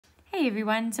Hey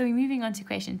everyone, so we're moving on to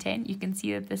question 10. You can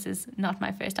see that this is not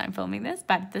my first time filming this,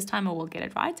 but this time I will get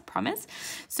it right, I promise.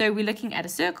 So we're looking at a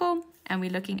circle and we're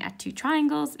looking at two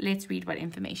triangles. Let's read what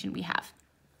information we have.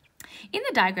 In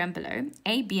the diagram below,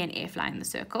 A, B, and F lie in the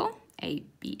circle, A,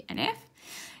 B, and F.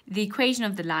 The equation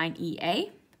of the line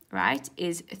EA, right,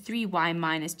 is 3y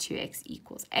minus 2x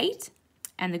equals 8.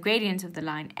 And the gradient of the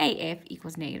line AF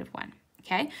equals -1.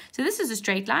 Okay, so this is a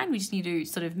straight line. We just need to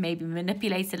sort of maybe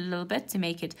manipulate it a little bit to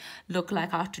make it look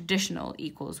like our traditional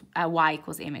equals y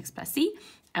equals mx plus c,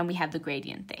 and we have the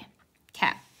gradient there.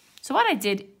 Okay, so what I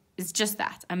did is just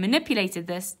that. I manipulated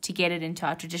this to get it into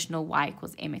our traditional y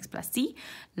equals mx plus c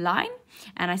line,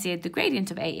 and I said the gradient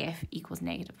of AF equals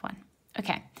 -1.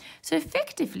 Okay, so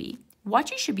effectively, what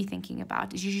you should be thinking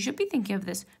about is you should be thinking of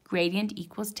this gradient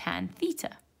equals tan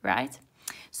theta, right?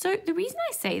 So the reason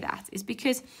I say that is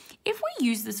because if we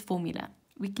use this formula,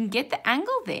 we can get the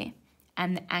angle there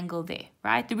and the angle there,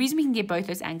 right? The reason we can get both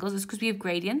those angles is because we have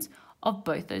gradients of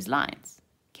both those lines,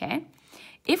 okay?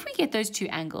 If we get those two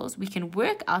angles, we can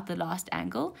work out the last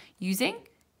angle using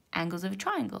angles of a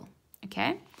triangle,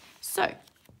 okay? So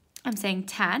I'm saying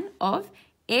tan of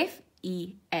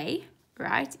FEA,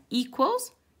 right,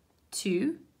 equals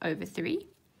 2/3,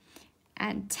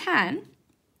 and tan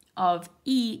of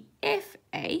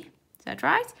EFA, is that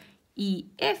right?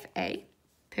 EFA,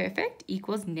 perfect,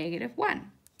 equals -1.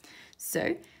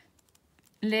 So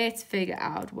let's figure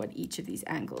out what each of these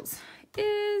angles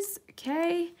is,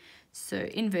 okay? So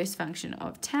inverse function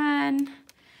of tan.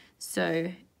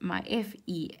 So my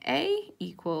FEA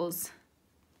equals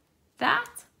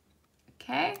that,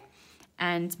 okay?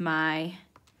 And my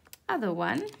other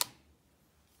one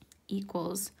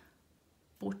equals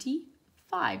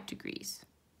 45 degrees.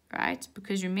 Right?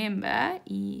 Because remember,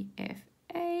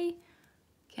 EFA,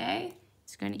 okay,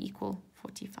 it's going to equal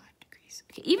 45 degrees.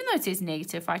 Okay, even though it says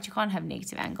negative, right? You can't have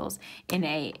negative angles in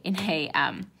a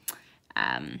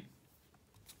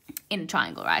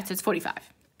triangle, right? So it's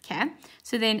 45. Okay.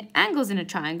 So then angles in a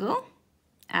triangle.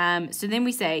 So then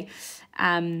we say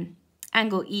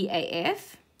angle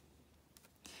EAF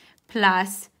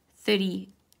plus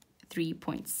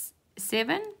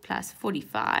 33.7 plus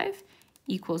 45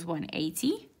 equals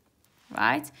 180.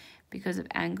 Right, because of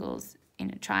angles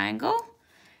in a triangle.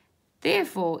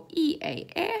 Therefore,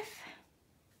 EAF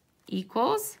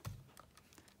equals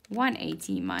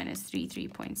 180 minus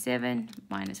 33.7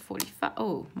 minus 45.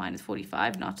 Oh, minus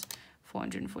 45, not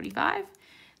 445.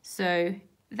 So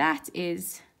that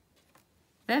is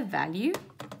the value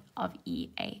of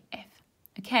EAF.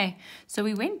 Okay, so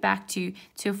we went back to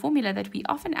a formula that we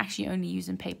often actually only use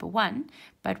in paper 1,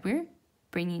 but we're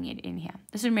bringing it in here.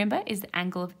 This, remember, is the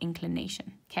angle of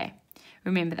inclination. Okay,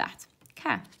 remember that.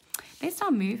 Okay, let's now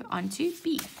move on to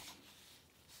B.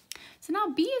 So now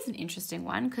B is an interesting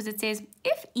one because it says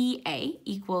if EA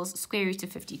equals square root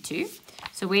of 52.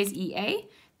 So where's EA?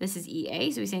 This is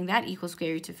EA. So we're saying that equals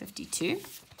square root of 52.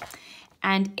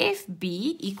 And if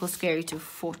B equals square root of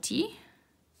 40,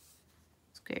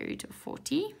 square root of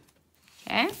 40,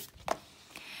 okay,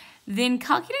 then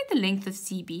calculate the length of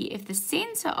CB if the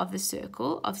center of the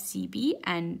circle of CB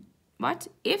and what?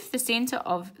 If the center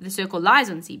of the circle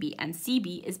lies on CB and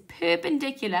CB is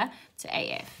perpendicular to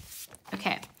AF.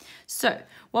 Okay, so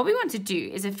what we want to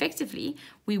do is effectively,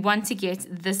 we want to get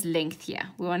this length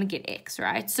here. We want to get X,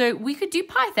 right? So we could do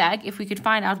Pythag if we could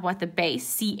find out what the base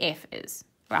CF is,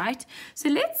 right? So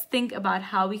let's think about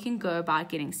how we can go about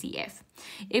getting CF.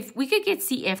 If we could get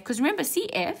CF, because remember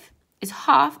CF is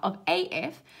half of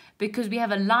AF, because we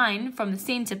have a line from the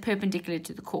center perpendicular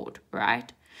to the chord,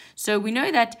 right? So we know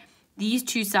that these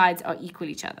two sides are equal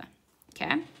each other,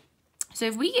 okay? So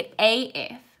if we get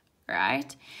AF,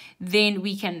 right, then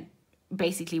we can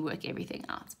basically work everything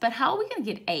out. But how are we going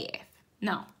to get AF?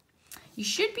 Now, you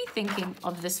should be thinking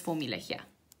of this formula here,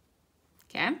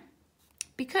 okay?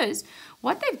 Because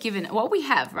what they've given, what we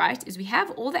have, right, is we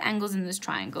have all the angles in this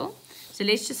triangle. So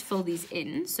let's just fill these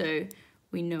in so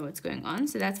we know what's going on.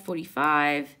 So that's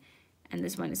 45. And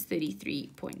this one is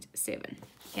 33.7,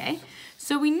 okay?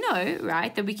 So we know,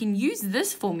 right, that we can use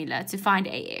this formula to find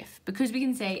AF because we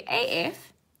can say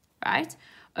AF, right,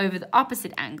 over the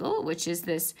opposite angle, which is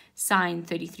this sine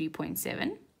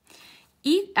 33.7,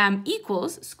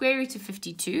 equals square root of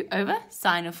 52 over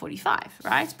sine of 45,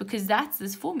 right? Because that's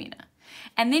this formula.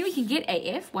 And then we can get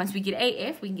AF. Once we get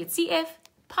AF, we can get CF,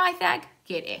 Pythag,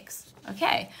 get X.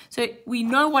 Okay, so we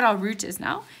know what our root is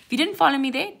now. If you didn't follow me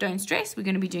there, don't stress. We're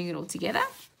going to be doing it all together.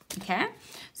 Okay,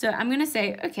 so I'm going to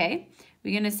say, okay,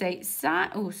 we're going to say sine.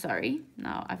 Oh, sorry.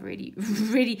 No, I've already,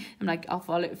 I'm like, I'll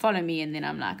follow me, and then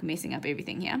I'm like messing up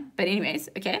everything here. But anyways,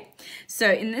 okay.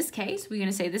 So in this case, we're going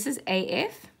to say this is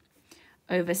AF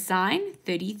over sine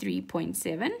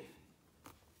 33.7.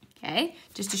 Okay,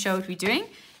 just to show what we're doing.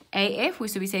 AF,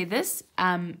 so we say this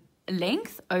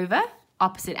length over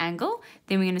opposite angle.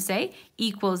 Then we're going to say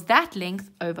equals that length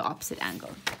over opposite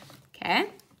angle. Okay.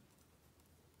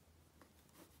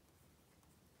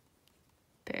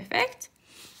 Perfect.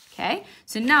 Okay,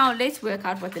 so now let's work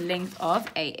out what the length of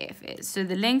AF is. So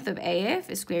the length of AF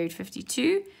is square root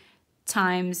 52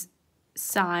 times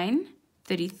sine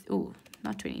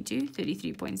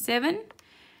 33.7.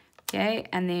 Okay,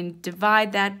 and then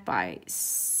divide that by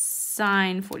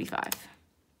sine 45.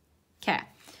 Okay,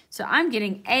 so I'm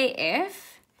getting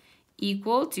AF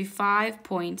equal to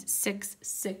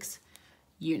 5.66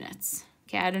 units.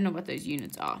 Okay, I don't know what those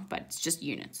units are, but it's just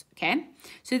units, okay?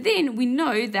 So then we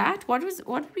know that, what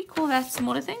did we call that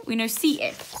smaller thing? We know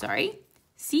CF, sorry.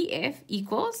 CF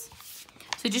equals,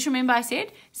 so just remember I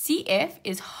said CF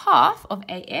is half of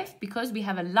AF because we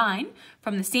have a line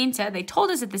from the center. They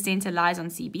told us that the center lies on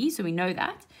CB, so we know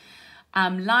that.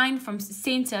 Line from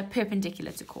center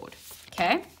perpendicular to chord,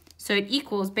 okay? So it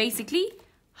equals basically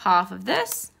half of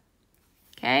this,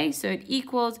 okay? So it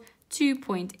equals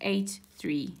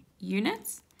 2.83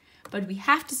 units, but we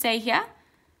have to say here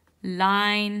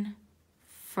line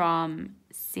from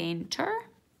center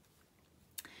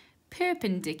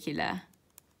perpendicular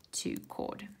to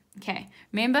chord. Okay,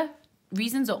 remember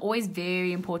reasons are always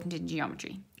very important in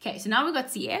geometry. Okay, so now we've got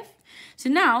CF. So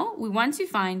now we want to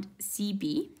find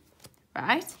CB,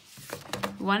 right?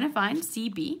 We want to find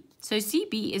CB. So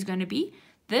CB is going to be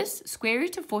this square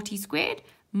root of 40 squared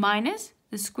minus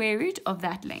the square root of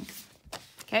that length.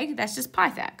 Okay, that's just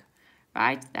Pythag,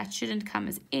 right? That shouldn't come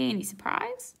as any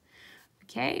surprise.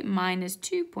 Okay, minus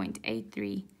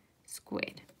 2.83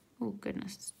 squared. Oh,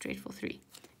 goodness, it's dreadful 3.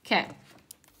 Okay,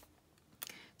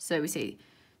 so we say,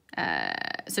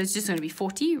 so it's just going to be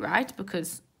 40, right?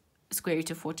 Because square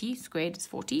root of 40 squared is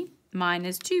 40.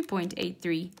 Minus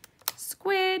 2.83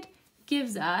 squared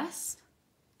gives us,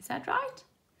 is that right?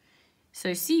 So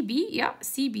CB, yeah,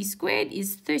 CB squared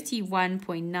is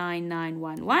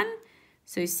 31.9911.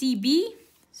 So CB,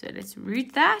 so let's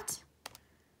root that,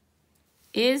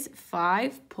 is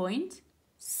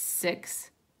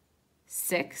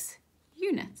 5.66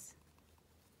 units.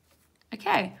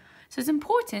 Okay, so it's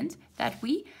important that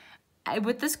we,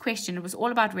 with this question, it was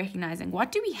all about recognizing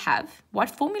what do we have, what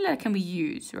formula can we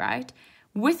use, right,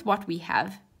 with what we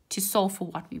have to solve for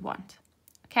what we want.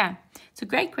 Okay, it's a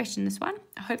great question, this one.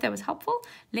 I hope that was helpful.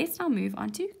 Let's now move on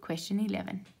to question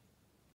 11.